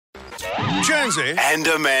Jonesy and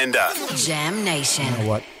Amanda. Jam Nation. You know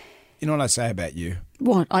what? You know what I say about you?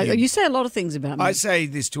 What? You say a lot of things about me. I say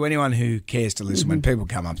this to anyone who cares to listen. When people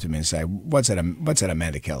come up to me and say, "What's that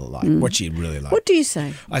Amanda Keller like? What's she really like?" What do you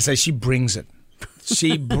say? I say she brings it.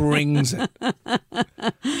 She brings it.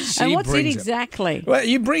 And what's it exactly? Well,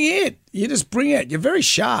 you bring it. You just bring it. You're very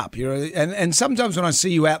sharp. And sometimes when I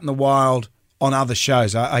see you out in the wild on other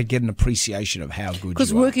shows, I get an appreciation of how good you are.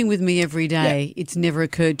 Because working with me every day, it's never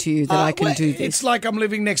occurred to you that I can do this. It's like I'm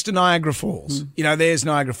living next to Niagara Falls. You know, there's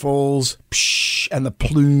Niagara Falls, and the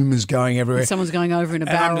plume is going everywhere. And someone's going over in a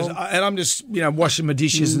barrel. I'm just washing my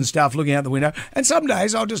dishes and stuff, looking out the window. And some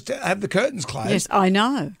days I'll just have the curtains closed. Yes, I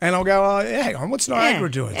know. And I'll go, hang on, what's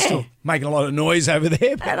Niagara doing? It's still making a lot of noise over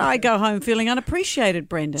there. And I go home feeling unappreciated,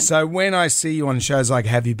 Brendan. So when I see you on shows like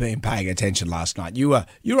Have You Been Paying Attention last night, you were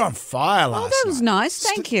on fire last night. Oh, that was nice.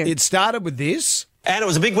 Thank you. It started with this. And it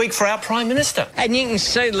was a big week for our Prime Minister. And you can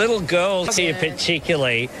see little girls here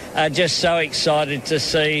particularly are just so excited to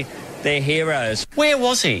see their heroes. Where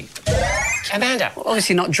was he? Amanda.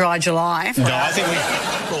 Obviously not Dry July. No, I think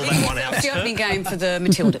we ruled that one out. It's the opening game for the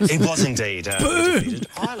Matildas. It was indeed. Defeated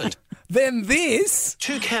Ireland. Then this.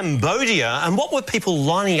 To Cambodia. And what were people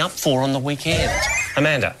lining up for on the weekend?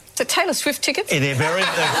 Amanda. So Taylor Swift tickets? They're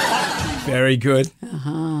Very good.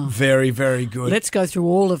 Very, very good. Let's go through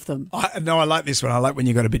all of them. I like this one. I like when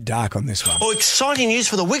you got a bit dark on this one. Oh, exciting news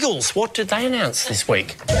for the Wiggles. What did they announce this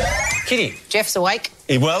week? Kitty. Jeff's awake.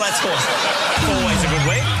 Well, that's always a good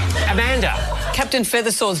week. Amanda. Captain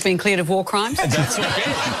Feathersword's been cleared of war crimes. That's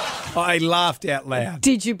okay. I laughed out loud.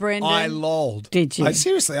 Did you, Brendan? I lolled. Did you?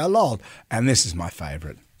 Seriously, I lolled. And this is my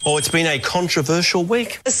favourite. Oh, it's been a controversial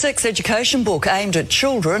week. A sex education book aimed at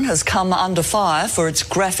children has come under fire for its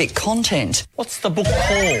graphic content. What's the book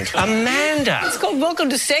called? Amanda. It's called Welcome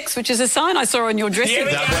to Sex, which is a sign I saw on your dressing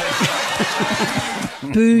room.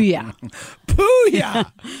 Booyah.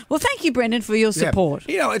 Booyah. Well, thank you, Brendan, for your support.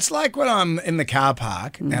 Yeah. It's like when I'm in the car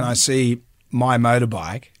park and I see my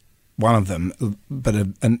motorbike, one of them, but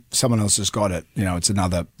someone else has got it. It's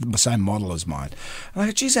the same model as mine. And I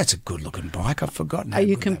go, geez, that's a good-looking bike. I've forgotten. Are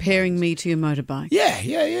you comparing me to your motorbike?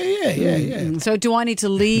 Yeah. So do I need to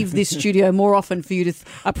leave this studio more often for you to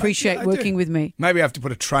appreciate working with me? Maybe I have to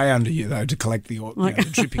put a tray under you, though, to collect the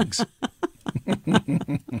drippings.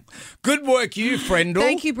 Good work, you, friend.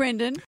 Thank you, Brendan.